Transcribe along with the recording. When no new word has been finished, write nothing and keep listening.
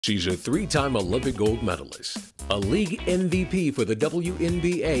She's a three-time Olympic gold medalist, a league MVP for the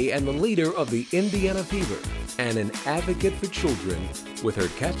WNBA and the leader of the Indiana Fever, and an advocate for children with her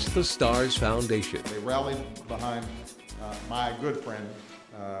Catch the Stars Foundation. They rallied behind my good friend,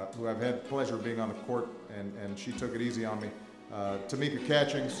 who I've had the pleasure of being on the court, and she took it easy on me, Tamika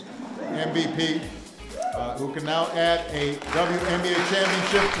Catchings, MVP, who can now add a WNBA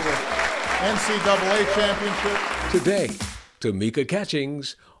championship to the NCAA championship. Today, Tamika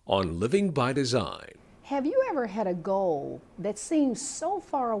Catchings on Living by Design. Have you ever had a goal that seemed so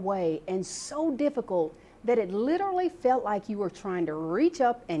far away and so difficult that it literally felt like you were trying to reach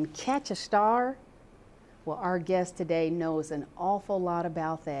up and catch a star? Well, our guest today knows an awful lot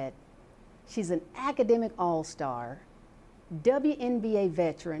about that. She's an academic all-star, WNBA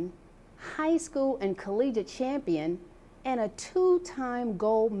veteran, high school and collegiate champion, and a two-time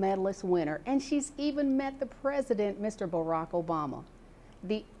gold medalist winner. And she's even met the president, Mr. Barack Obama.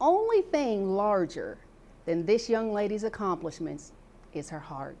 The only thing larger than this young lady's accomplishments is her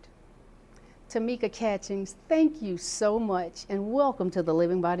heart. Tamika Catchings, thank you so much and welcome to the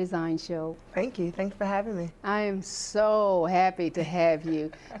Living by Design show. Thank you. Thanks for having me. I am so happy to have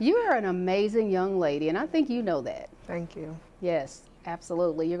you. You are an amazing young lady, and I think you know that. Thank you. Yes,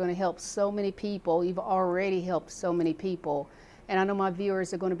 absolutely. You're going to help so many people. You've already helped so many people. And I know my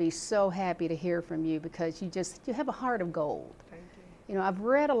viewers are going to be so happy to hear from you because you have a heart of gold. Thank you. You know, I've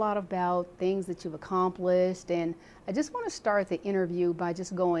read a lot about things that you've accomplished, and I just want to start the interview by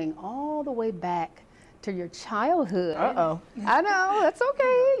just going all the way back to your childhood. Uh-oh. I know, that's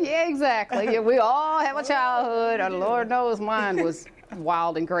okay. Yeah, exactly. Yeah, we all have a childhood. Our Lord knows mine was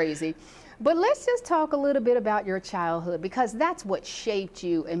wild and crazy. But let's just talk a little bit about your childhood, because that's what shaped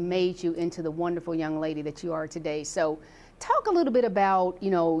you and made you into the wonderful young lady that you are today. So talk a little bit about, you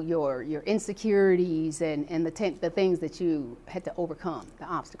know, your insecurities and the things that you had to overcome, the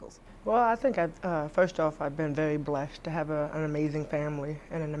obstacles. Well, I think first off, I've been very blessed to have an amazing family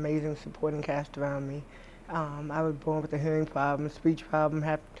and an amazing supporting cast around me. I was born with a hearing problem, speech problem,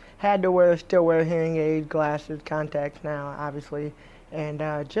 still wear hearing aids, glasses, contacts now, obviously, and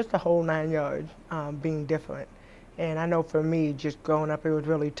just the whole 9 yards, being different. And I know for me, just growing up, it was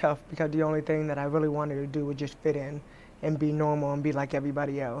really tough because the only thing that I really wanted to do was just fit in and be normal and be like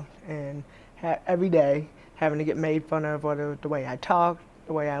everybody else. And every day, having to get made fun of, whether the way I talked,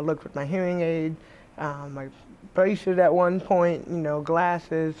 the way I looked with my hearing aid, my braces at one point, you know,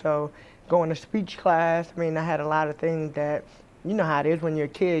 glasses, so going to speech class. I mean, I had a lot of things that, you know how it is when you're a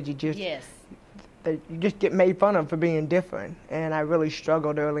kid, you just get made fun of for being different. And I really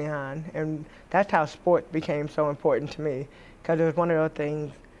struggled early on. And that's how sport became so important to me, because it was one of those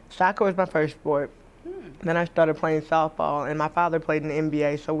things. Soccer was my first sport. Then I started playing softball, and my father played in the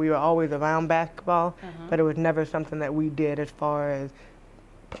NBA, so we were always around basketball, but it was never something that we did as far as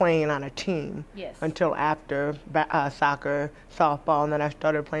playing on a team until after soccer, softball, and then I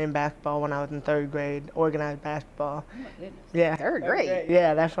started playing basketball when I was in third grade, organized basketball. Oh my goodness. Yeah. Third grade?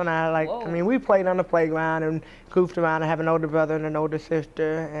 Yeah, that's when I Whoa. I mean, we played on the playground and goofed around. I have an older brother and an older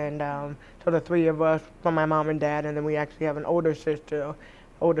sister, and so the three of us from my mom and dad, and then we actually have an older stepsister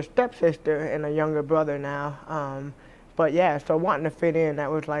and a younger brother now. But yeah, so wanting to fit in,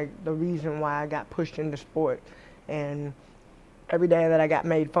 that was like the reason why I got pushed into sport. And every day that I got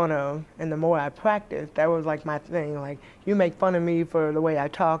made fun of, and the more I practiced, that was like my thing. Like, you make fun of me for the way I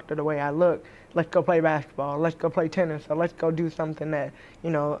talked or the way I look, let's go play basketball, let's go play tennis, or let's go do something that,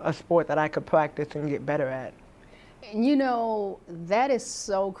 you know, a sport that I could practice and get better at. You know, that is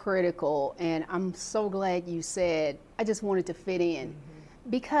so critical, and I'm so glad you said, I just wanted to fit in.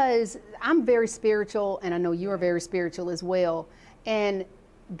 Because I'm very spiritual, and I know you are very spiritual as well, and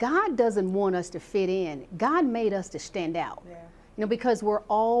God doesn't want us to fit in. God made us to stand out. Yeah. You know, because we're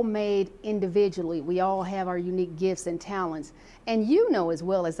all made individually. We all have our unique gifts and talents. And you know as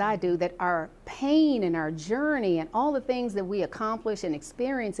well as I do that our pain and our journey and all the things that we accomplish and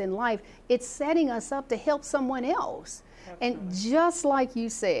experience in life, it's setting us up to help someone else. Absolutely. And just like you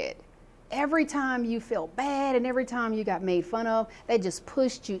said, every time you felt bad and every time you got made fun of, that just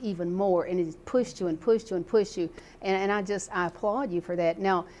pushed you even more, and it pushed you and pushed you and pushed you. And I applaud you for that.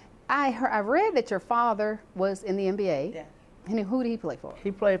 Now, I read that your father was in the NBA. Yeah. And who did he play for?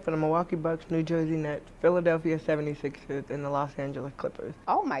 He played for the Milwaukee Bucks, New Jersey Nets, Philadelphia 76ers, and the Los Angeles Clippers.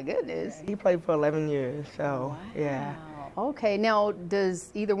 Oh my goodness. He played for 11 years, so wow. Yeah. Okay, now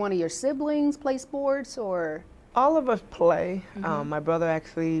does either one of your siblings play sports or? All of us play. My brother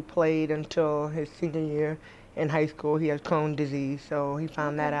actually played until his senior year in high school. He has Crohn's disease, so he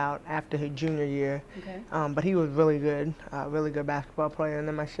found that out after his junior year. Okay. But he was really good basketball player. And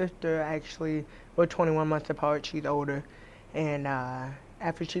then my sister, actually, we're 21 months apart. She's older. And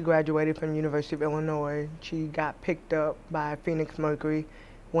after she graduated from the University of Illinois, she got picked up by Phoenix Mercury,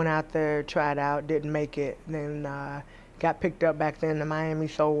 went out there, tried out, didn't make it, then got picked up. Back then the Miami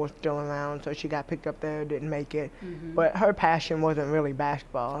Soul was still around, so she got picked up there, didn't make it. But her passion wasn't really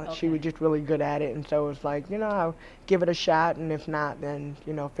basketball. Okay. She was just really good at it, and so it's like, you know, I'll give it a shot, and if not, then,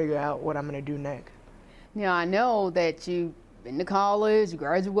 you know, figure out what I'm going to do next. Now, I know that you've been to college, you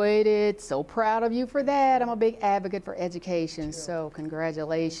graduated, so proud of you for that. I'm a big advocate for education, so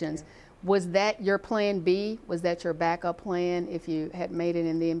congratulations. Was that your plan B? Was that your backup plan? If you had made it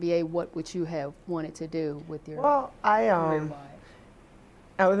in the NBA, what would you have wanted to do with your Well,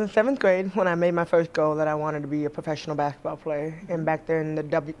 I was in 7th grade when I made my first goal that I wanted to be a professional basketball player. And back then the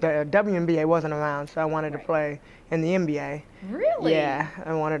WNBA wasn't around, so I wanted to play in the NBA. Really? Yeah,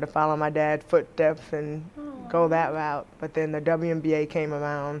 I wanted to follow my dad's footsteps and go that route. But then the WNBA came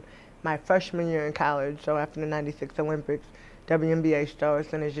around my freshman year in college, so after the '96 Olympics, WNBA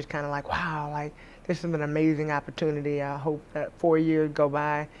starts, and it's just kind of like, wow, like this is an amazing opportunity. I hope that 4 years go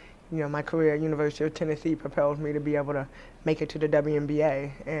by. You know, my career at University of Tennessee propels me to be able to make it to the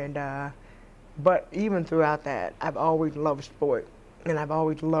WNBA. And but even throughout that, I've always loved sport, and I've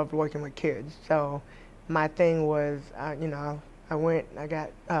always loved working with kids. So my thing was, you know, I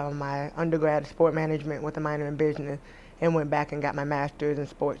got my undergrad sport management with a minor in business, and went back and got my master's in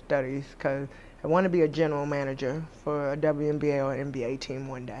sports studies because I want to be a general manager for a WNBA or NBA team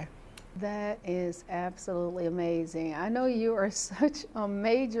one day. That is absolutely amazing. I know you are such a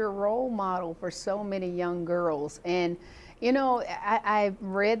major role model for so many young girls. And, you know, I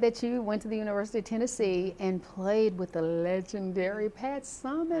read that you went to the University of Tennessee and played with the legendary Pat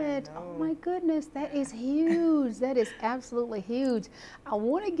Summitt. Oh my goodness, that is huge. That is absolutely huge. I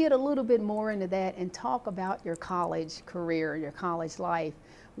want to get a little bit more into that and talk about your college career, your college life.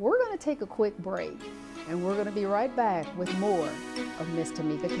 We're going to take a quick break, and we're going to be right back with more of Miss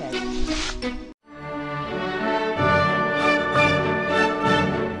Tamika Catchings.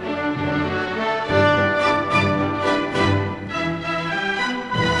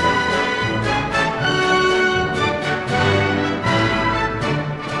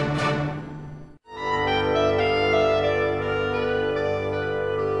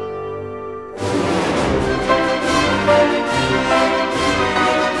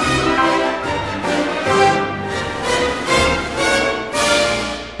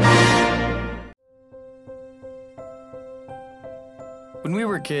 When we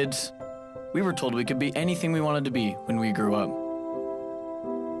were kids, we were told we could be anything we wanted to be when we grew up.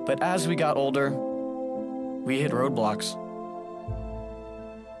 But as we got older, we hit roadblocks.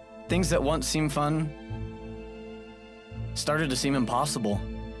 Things that once seemed fun started to seem impossible.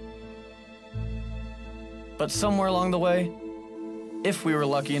 But somewhere along the way, if we were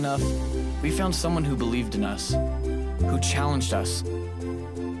lucky enough, we found someone who believed in us, who challenged us,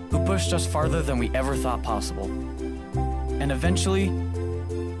 who pushed us farther than we ever thought possible. And eventually,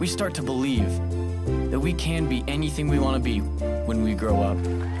 we start to believe that we can be anything we want to be when we grow up.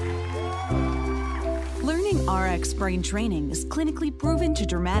 Learning RX brain training is clinically proven to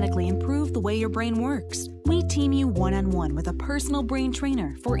dramatically improve the way your brain works. We team you one-on-one with a personal brain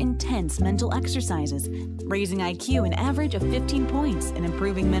trainer for intense mental exercises, raising IQ an average of 15 points and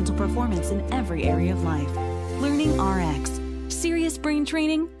improving mental performance in every area of life. Learning RX. Serious brain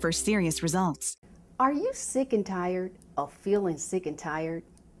training for serious results. Are you sick and tired of feeling sick and tired?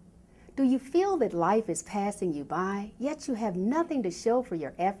 Do you feel that life is passing you by, yet you have nothing to show for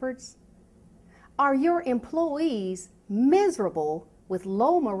your efforts? Are your employees miserable with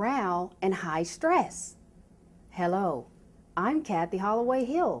low morale and high stress? Hello, I'm Kathy Holloway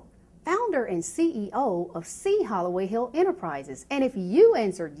Hill, founder and CEO of C. Holloway Hill Enterprises. And if you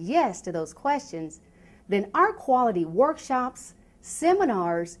answered yes to those questions, then our quality workshops,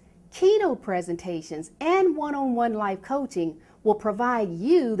 seminars, keynote presentations, and one-on-one life coaching will provide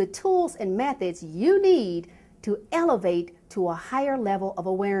you the tools and methods you need to elevate to a higher level of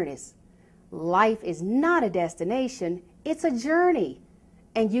awareness. Life is not a destination, it's a journey,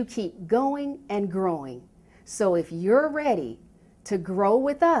 and you keep going and growing. So if you're ready to grow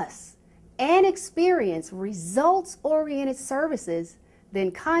with us and experience results-oriented services, then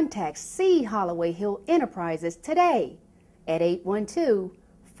contact C. Holloway Hill Enterprises today at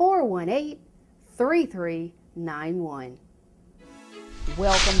 812-418-3391.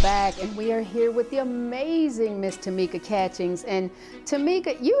 Welcome back, and we are here with the amazing Miss Tamika Catchings. And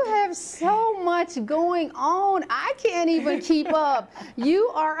Tamika, you have so much going on. I can't even keep up. You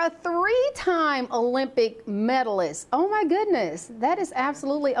are a 3-time Olympic medalist. Oh my goodness, that is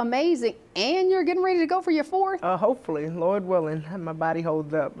absolutely amazing. And you're getting ready to go for your 4th? Hopefully, Lord willing, my body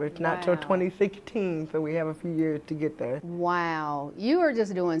holds up. It's not till 2016, so we have a few years to get there. Wow, you are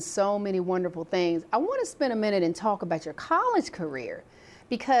just doing so many wonderful things. I want to spend a minute and talk about your college career,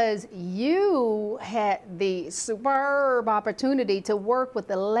 because you had the superb opportunity to work with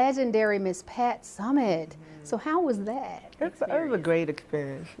the legendary Miss Pat Summitt. So how was that? It was a great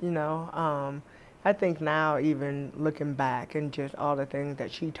experience, you know. I think now, even looking back and just all the things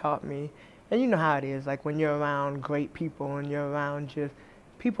that she taught me, and you know how it is, like when you're around great people and you're around just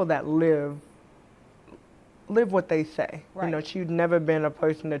people that live what they say. Right. You know, she'd never been a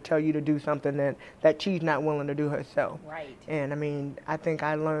person to tell you to do something that she's not willing to do herself. Right. And I mean, I think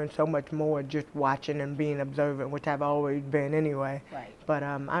I learned so much more just watching and being observant, which I've always been anyway. Right. But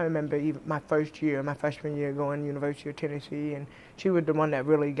I remember even my freshman year, going to University of Tennessee, and she was the one that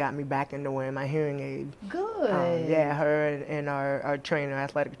really got me back into wearing my hearing aids. Good. Yeah, her and our trainer,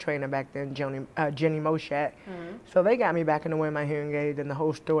 athletic trainer back then, Jenny Moshat. So they got me back into wearing my hearing aids, and the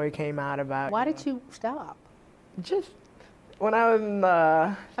whole story came out about. Why did you stop? Just when I was in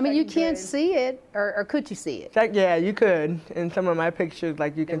I mean, you can't see it, or could you see it? yeah, you could. In some of my pictures,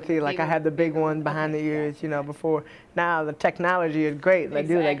 like you can see, like I had the big one behind the ears, you know, before. Now the technology is great.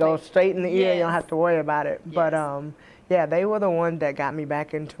 They go straight in the ear. You don't have to worry about it. Yes. But yeah, they were the ones that got me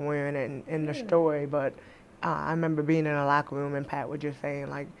back into wearing it in the story. But I remember being in a locker room and Pat was just saying,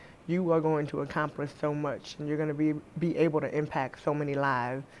 like, you are going to accomplish so much, and you're going to be able to impact so many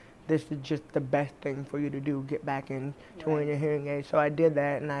lives. This is just the best thing for you to do, get back into wearing your hearing aids. So I did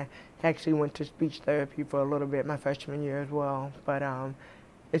that, and I actually went to speech therapy for a little bit my freshman year as well. But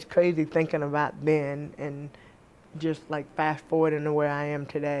it's crazy thinking about then and just like fast forwarding to where I am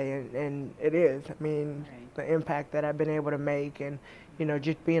today, and it is. I mean, the impact that I've been able to make, and you know,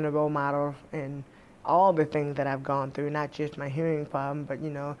 just being a role model and all the things that I've gone through, not just my hearing problem, but you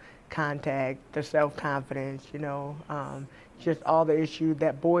know, contact, the self-confidence, you know, just all the issues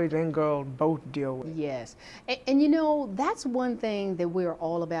that boys and girls both deal with. Yes. And you know, that's one thing that we're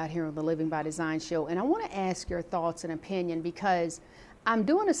all about here on the Living by Design show. And I want to ask your thoughts and opinion, because I'm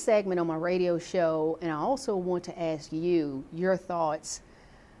doing a segment on my radio show, and I also want to ask you your thoughts.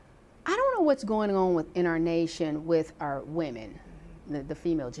 I don't know what's going on in our nation with our women, the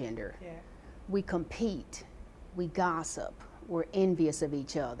female gender. Yeah. We compete, we gossip, we're envious of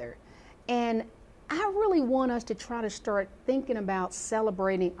each other. And I really want us to try to start thinking about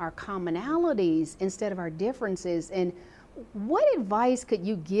celebrating our commonalities instead of our differences. And what advice could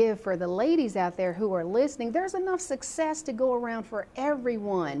you give for the ladies out there who are listening? There's enough success to go around for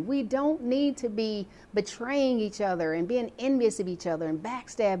everyone. We don't need to be betraying each other and being envious of each other and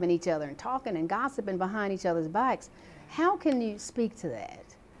backstabbing each other and talking and gossiping behind each other's backs. How can you speak to that?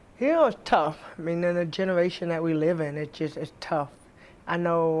 You know, it's tough. I mean, in the generation that we live in, it's tough. I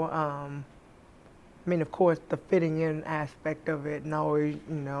know, I mean, of course, the fitting in aspect of it, and always,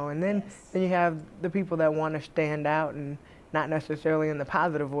 you know, and then you have the people that want to stand out, and not necessarily in the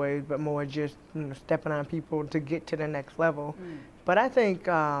positive ways, but more just, you know, stepping on people to get to the next level. But I think,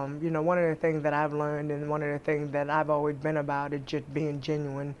 you know, one of the things that I've learned, and one of the things that I've always been about, is just being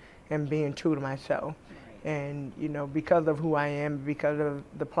genuine and being true to myself. And, you know, because of who I am, because of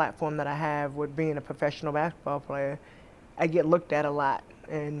the platform that I have with being a professional basketball player, I get looked at a lot.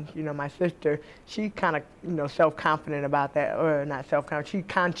 And, you know, my sister, she kind of, you know, self-confident about that, or not self-confident, she's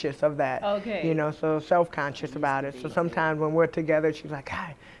conscious of that. Okay. You know, so self-conscious about it. So sometimes when we're together, she's like,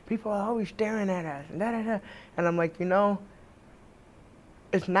 "Hi, people are always staring at us," and da-da-da. And I'm like, you know,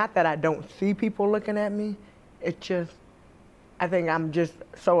 it's not that I don't see people looking at me. It's just, I think I'm just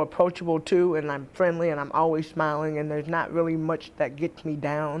so approachable too, and I'm friendly, and I'm always smiling, and there's not really much that gets me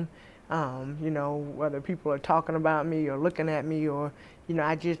down. You know, whether people are talking about me or looking at me, or, you know,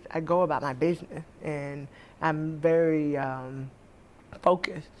 I go about my business, and I'm very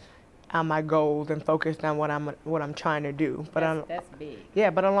focused on my goals and focused on what I'm trying to do. But that's big. Yeah,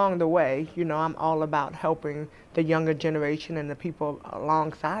 but along the way, you know, I'm all about helping the younger generation and the people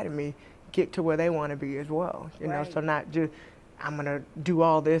alongside of me get to where they want to be as well. You know, so not just, I'm going to do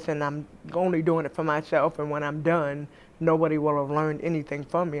all this and I'm only doing it for myself, and when I'm done, nobody will have learned anything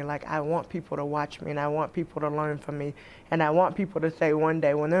from me. Like, I want people to watch me, and I want people to learn from me, and I want people to say one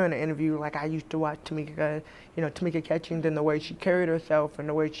day when they're in an interview, like, I used to watch Tamika, Tamika Catchings, and the way she carried herself and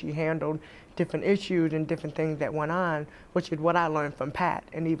the way she handled different issues and different things that went on, which is what I learned from Pat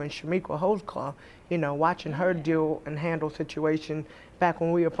and even Shamika Holtzclaw, watching her deal and handle situations back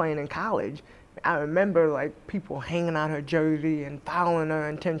when we were playing in college. I remember, like, people hanging on her jersey and fouling her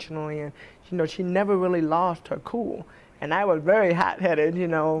intentionally, and, she never really lost her cool. And I was very hot-headed,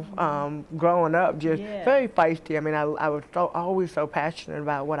 growing up, just very feisty. I mean, I was always so passionate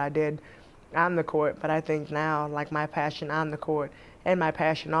about what I did on the court, but I think now, like, my passion on the court and my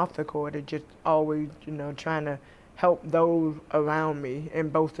passion off the court is just always, trying to help those around me in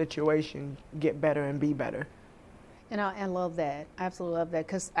both situations get better and be better. And I love that. I absolutely love that,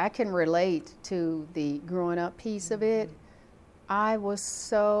 because I can relate to the growing up piece of it. I was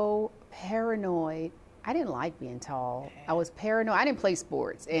so paranoid. I didn't like being tall. I was paranoid. I didn't play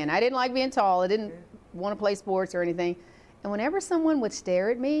sports, and I didn't like being tall. I didn't want to play sports or anything. And whenever someone would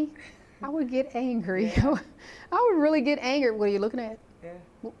stare at me, I would get angry. I would really get angry. What are you looking at?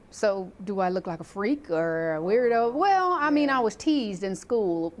 So do I look like a freak or a weirdo? Well, I mean, I was teased in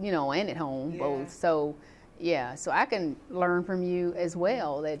school, and at home both. So so I can learn from you as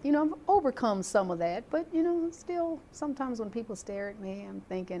well that, I've overcome some of that, but, still sometimes when people stare at me, I'm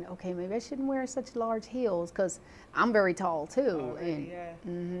thinking, okay, maybe I shouldn't wear such large heels, because I'm very tall too.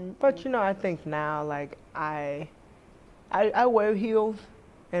 But, I think now, like, I wear heels,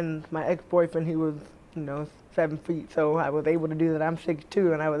 and my ex-boyfriend, he was, 7 feet, so I was able to do that. I'm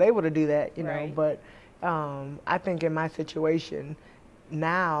 6'2", and I was able to do that, know, but I think in my situation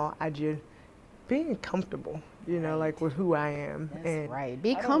now, I just being comfortable, like with who I am. That's and right.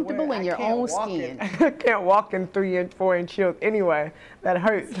 Be comfortable in your own skin. I can't walk in 3-inch, 4-inch heels anyway. That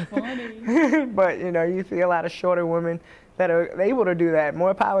hurts. Funny. But you see a lot of shorter women that are able to do that.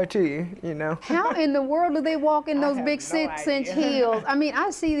 More power to you. How in the world do they walk in those big 6-inch heels? I mean, I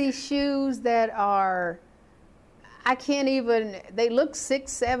see these shoes that are, I can't even. They look 6,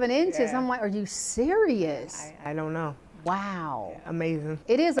 7 inches. Yeah. I'm like, are you serious? I don't know. Wow. Yeah, amazing.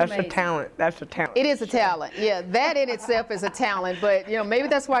 It is amazing. That's a talent. That's a talent. It is a talent. Yeah, that in itself is a talent. But, maybe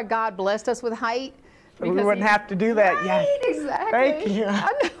that's why God blessed us with height. So we wouldn't have to do that. Right, yes. Exactly. Thank you.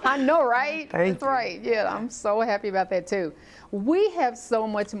 I know, right? Thank that's right. Yeah, I'm so happy about that, too. We have so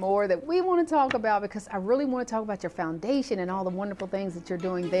much more that we want to talk about, because I really want to talk about your foundation and all the wonderful things that you're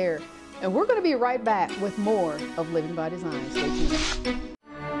doing there. And we're going to be right back with more of Living by Design. Stay tuned.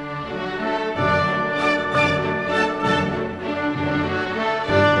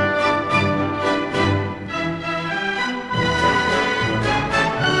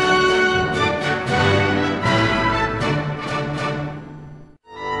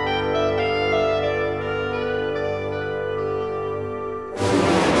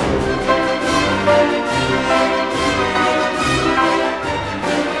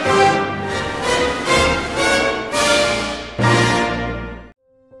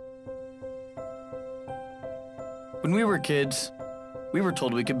 When we were kids, we were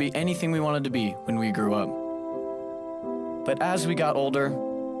told we could be anything we wanted to be when we grew up. But as we got older,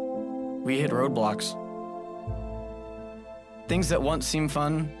 we hit roadblocks. Things that once seemed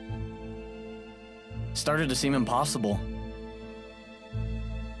fun started to seem impossible.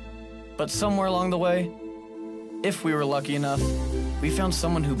 But somewhere along the way, if we were lucky enough, we found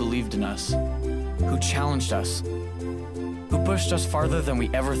someone who believed in us, who challenged us, who pushed us farther than we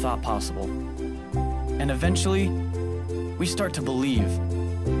ever thought possible. And eventually, we start to believe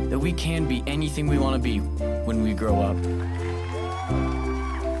that we can be anything we want to be when we grow up.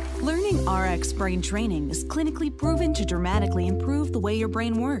 Learning RX brain training is clinically proven to dramatically improve the way your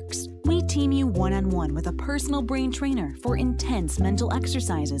brain works. We team you one-on-one with a personal brain trainer for intense mental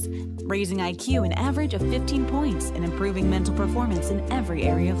exercises, raising IQ an average of 15 points and improving mental performance in every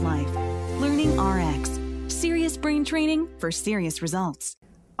area of life. Learning RX. Serious brain training for serious results.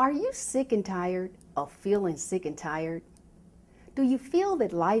 Are you sick and tired of feeling sick and tired? Do you feel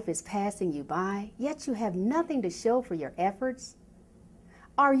that life is passing you by, yet you have nothing to show for your efforts?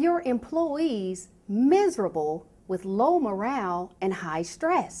 Are your employees miserable with low morale and high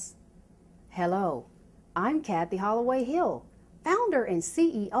stress? Hello, I'm Kathy Holloway Hill, founder and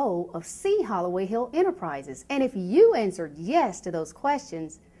CEO of C. Holloway Hill Enterprises. And if you answered yes to those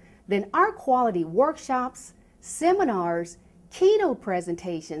questions, then our quality workshops, seminars, keynote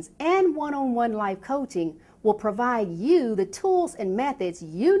presentations, and one-on-one life coaching will provide you the tools and methods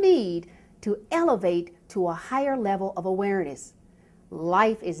you need to elevate to a higher level of awareness.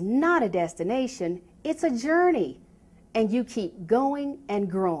 Life is not a destination, it's a journey. and you keep going and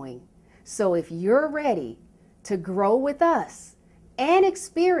growing. So if you're ready to grow with us and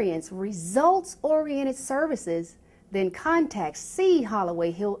experience results-oriented services, then contact C.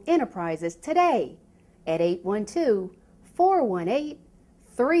 Holloway Hill Enterprises today at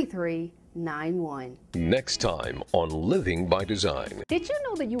 812-418-3391. Next time on Living by Design. Did you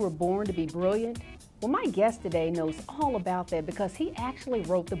know that you were born to be brilliant? Well, my guest today knows all about that because he actually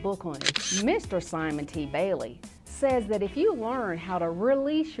wrote the book on it. Mr. Simon T. Bailey says that if you learn how to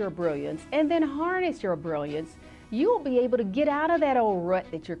release your brilliance and then harness your brilliance, you'll be able to get out of that old rut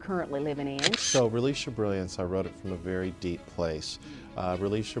that you're currently living in. So Release Your Brilliance, I wrote it from a very deep place.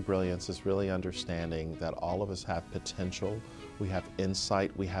 Release Your Brilliance is really understanding that all of us have potential, we have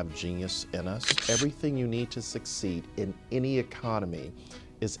insight, we have genius in us. Everything you need to succeed in any economy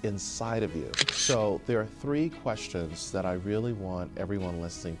is inside of you. So there are 3 questions that I really want everyone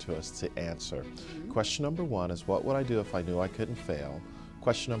listening to us to answer. Question number 1 is, what would I do if I knew I couldn't fail?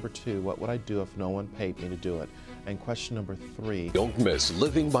 Question number 2, what would I do if no one paid me to do it? And question number 3. Don't miss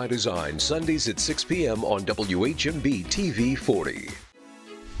Living by Design, Sundays at 6 p.m. on WHMB TV 40.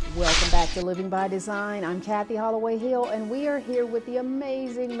 Welcome back to Living by Design. I'm Kathy Holloway Hill, and we are here with the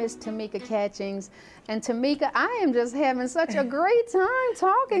amazing Miss Tamika Catchings. And Tamika, I am just having such a great time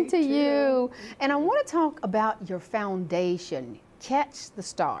talking to you. And I want to talk about your foundation, Catch the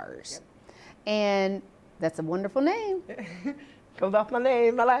Stars. Yep. And that's a wonderful name. Goes off my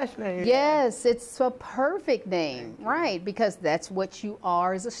name, my last name. Yes, it's a perfect name, right? Because that's what you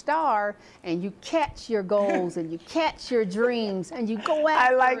are as a star, and you catch your goals and you catch your dreams and you go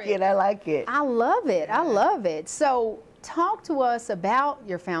after I like it. I like it. I love it. I love it. So talk to us about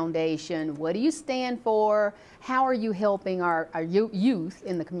your foundation. What do you stand for? How are you helping our youth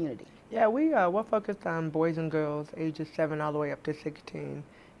in the community? Yeah, we're focused on boys and girls ages 7 all the way up to 16,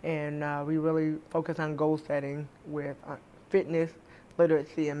 and we really focus on goal setting with fitness,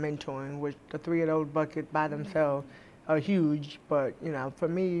 literacy, and mentoring, which the 3 of those buckets by themselves are huge. But, you know, for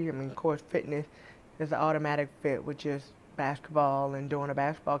me, I mean, of course, fitness is an automatic fit, which is basketball and doing a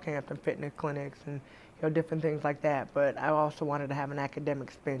basketball camp and fitness clinics and, you know, different things like that. But I also wanted to have an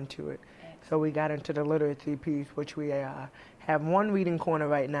academic spin to it. So we got into the literacy piece, which we have 1 reading corner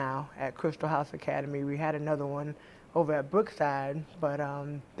right now at Crystal House Academy. We had another one over at Brookside, but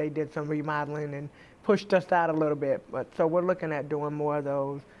they did some remodeling and pushed us out a little bit. But so we're looking at doing more of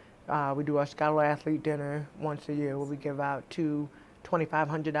those. We do our Scholar Athlete Dinner once a year where we give out 2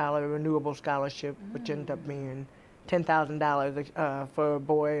 $2,500 renewable scholarships, which end up being $10,000 for a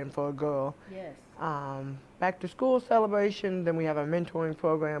boy and for a girl. Yes. Back to school celebration, then we have a mentoring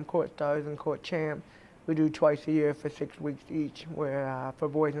program, Court Stars and Court Champs. We do twice a year for 6 weeks each, where for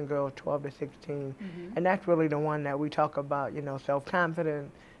boys and girls 12 to 16. And that's really the one that we talk about, you know,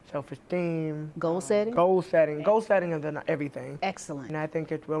 self-confidence, self-esteem. Goal setting? Goal setting. Goal setting is everything. Excellent. And I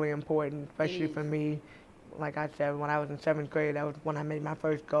think it's really important, especially for me. Like I said, when I was in 7th grade, that was when I made my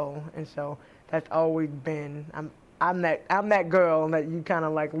first goal. And so that's always been, I'm that girl that you kind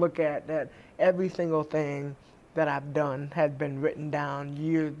of like look at, that every single thing that I've done has been written down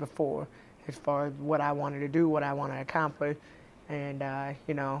years before, as far as what I wanted to do, what I want to accomplish, and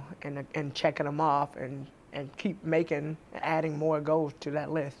you know, and checking them off and keep adding more goals to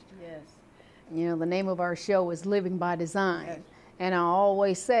that list. Yes. You know, the name of our show is Living by Design. Yes. And I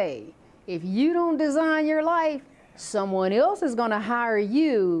always say, if you don't design your life, someone else is going to hire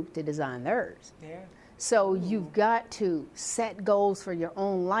you to design theirs. Yeah. So you've got to set goals for your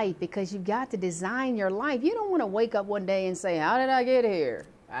own life, because you've got to design your life. You don't want to wake up one day and say, how did I get here?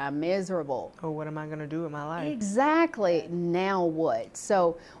 I'm miserable. Oh, what am I going to do with my life? Exactly. Now what?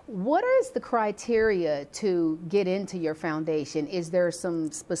 So what is the criteria to get into your foundation? Is there some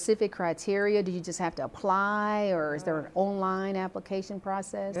specific criteria? Do you just have to apply, or is there an online application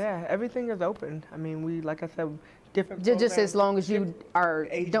process? Yeah, everything is open. I mean, we, like I said, different Just as long as you are,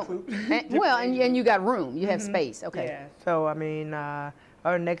 and you got room, you have space. Okay. Yeah. So, I mean,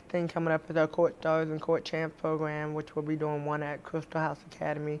 our next thing coming up is our Court Stars and Court Champs program, which we'll be doing one at Crystal House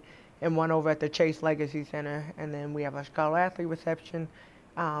Academy and one over at the Chase Legacy Center. And then we have a Scholar Athlete reception.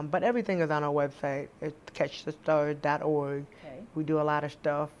 But everything is on our website. It's catchthestars.org. Okay. We do a lot of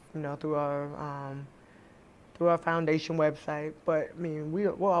stuff, you know, through our foundation website. But, I mean,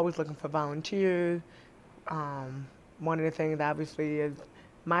 we're always looking for volunteers. One of the things, obviously, is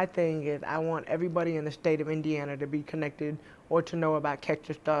my thing is I want everybody in the state of Indiana to be connected or to know about Catch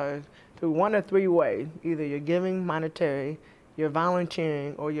the Stars through 1 of 3 ways. Either you're giving monetary, you're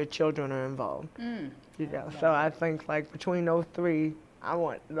volunteering, or your children are involved. You know, so I think, like, between those 3, I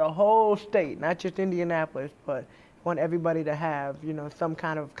want the whole state, not just Indianapolis, but I want everybody to have, you know, some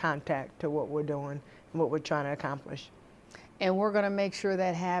kind of contact to what we're doing and what we're trying to accomplish. And we're going to make sure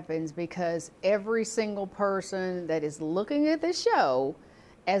that happens, because every single person that is looking at this show,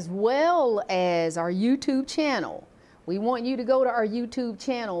 as well as our YouTube channel, we want you to go to our YouTube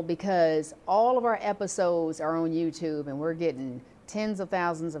channel, because all of our episodes are on YouTube and we're getting tens of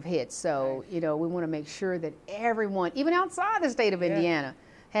thousands of hits. So, you know, we want to make sure that everyone, even outside the state of Indiana,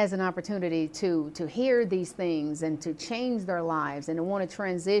 has an opportunity to hear these things and to change their lives and to want to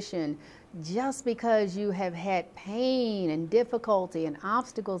transition. Just because you have had pain and difficulty and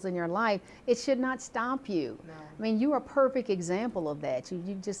obstacles in your life, it should not stop you. No. I mean, you are a perfect example of that.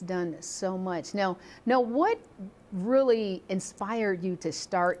 You've just done so much. Now, what really inspired you to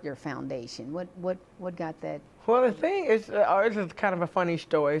start your foundation? What got that? Well, the thing is, ours is kind of a funny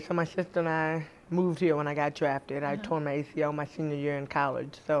story. So my sister and I moved here when I got drafted. I tore my ACL my senior year in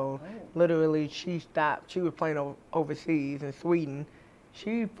college. So literally she stopped. She was playing overseas in Sweden.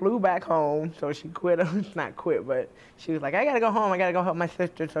 She flew back home, so she quit. Not quit, but she was like, I got to go home. I got to go help my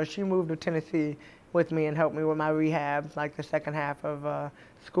sister. So she moved to Tennessee with me and helped me with my rehab, like the second half of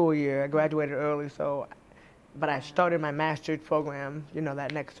school year. I graduated early, but I started my master's program, you know,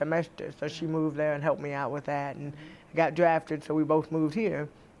 that next semester. So she moved there and helped me out with that. And I got drafted, so we both moved here.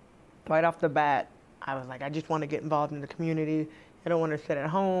 Right off the bat, I was like, I just want to get involved in the community. I don't want to sit at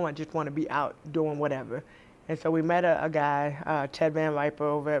home. I just want to be out doing whatever. And so we met a guy, Ted Van Riper,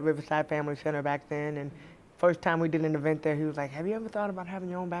 over at Riverside Family Center back then. And first time we did an event there, he was like, have you ever thought about having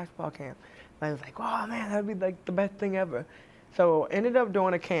your own basketball camp? And I was like, oh man, that'd be like the best thing ever. So ended up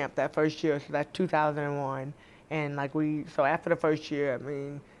doing a camp that first year, so that's 2001. And like so after the first year, I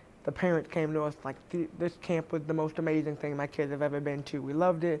mean, the parents came to us like, this camp was the most amazing thing my kids have ever been to. We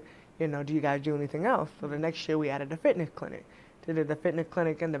loved it. You know, do you guys do anything else? So the next year we added a fitness clinic. So did the fitness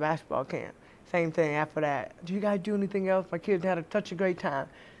clinic and the basketball camp. Same thing after that. Do you guys do anything else? My kids had such a great time.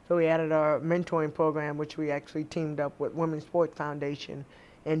 So we added our mentoring program, which we actually teamed up with Women's Sports Foundation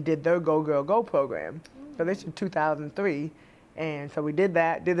and did their Go Girl Go program. So this is 2003. And so we did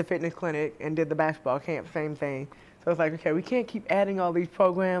that, did the fitness clinic, and did the basketball camp, same thing. So it's like, okay, we can't keep adding all these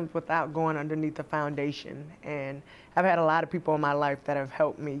programs without going underneath the foundation. And I've had a lot of people in my life that have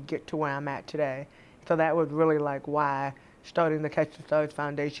helped me get to where I'm at today. So that was really like why starting the Catch the Stars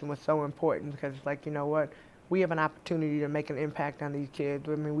Foundation was so important, because it's like, you know what, we have an opportunity to make an impact on these kids.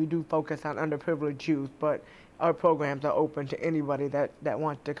 I mean, we do focus on underprivileged youth, but our programs are open to anybody that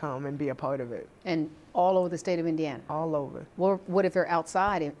wants to come and be a part of it. And all over the state of Indiana? All over. Well, what if they're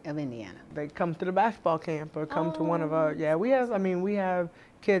outside of Indiana? They come to the basketball camp or come to one of our, we have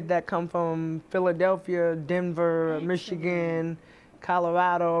kids that come from Philadelphia, Denver, Michigan,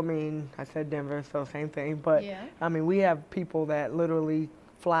 Colorado. I mean, I said Denver, so same thing. But I mean, we have people that literally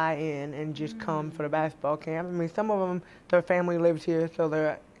fly in and just come for the basketball camp. I mean, some of them, their family lives here, so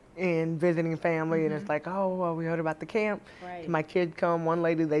they're in visiting family, and it's like, oh, well, we heard about the camp. Right. My kids come. One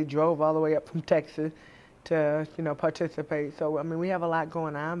lady, they drove all the way up from Texas to, you know, participate. So, I mean, we have a lot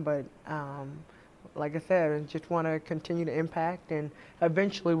going on, but like I said, I just want to continue to impact, and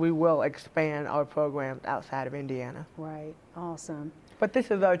eventually we will expand our programs outside of Indiana. Right. Awesome. But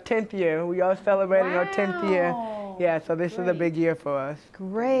this is our 10th year. We are celebrating our 10th year. Yeah, so this is a big year for us.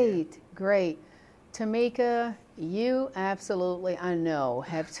 Great, great. Tamika, you absolutely, I know,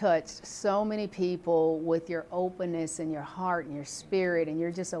 have touched so many people with your openness and your heart and your spirit, and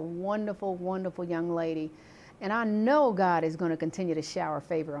you're just a wonderful, wonderful young lady. And I know God is going to continue to shower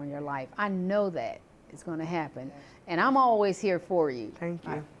favor on your life. I know that it's going to happen. And I'm always here for you. Thank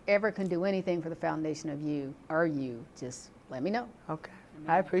you. If I ever can do anything for the foundation of you, just let me know. Okay.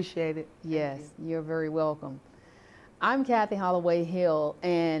 I appreciate it. Yes, you're very welcome. I'm Kathy Holloway Hill,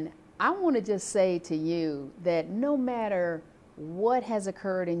 and I want to just say to you that no matter what has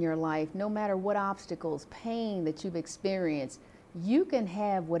occurred in your life, no matter what obstacles, pain that you've experienced, you can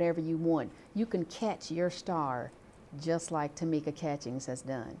have whatever you want. You can catch your star just like Tamika Catchings has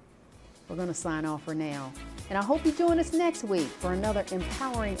done. We're going to sign off for now. And I hope you join us next week for another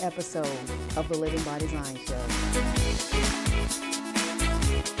empowering episode of the Living by Design Show.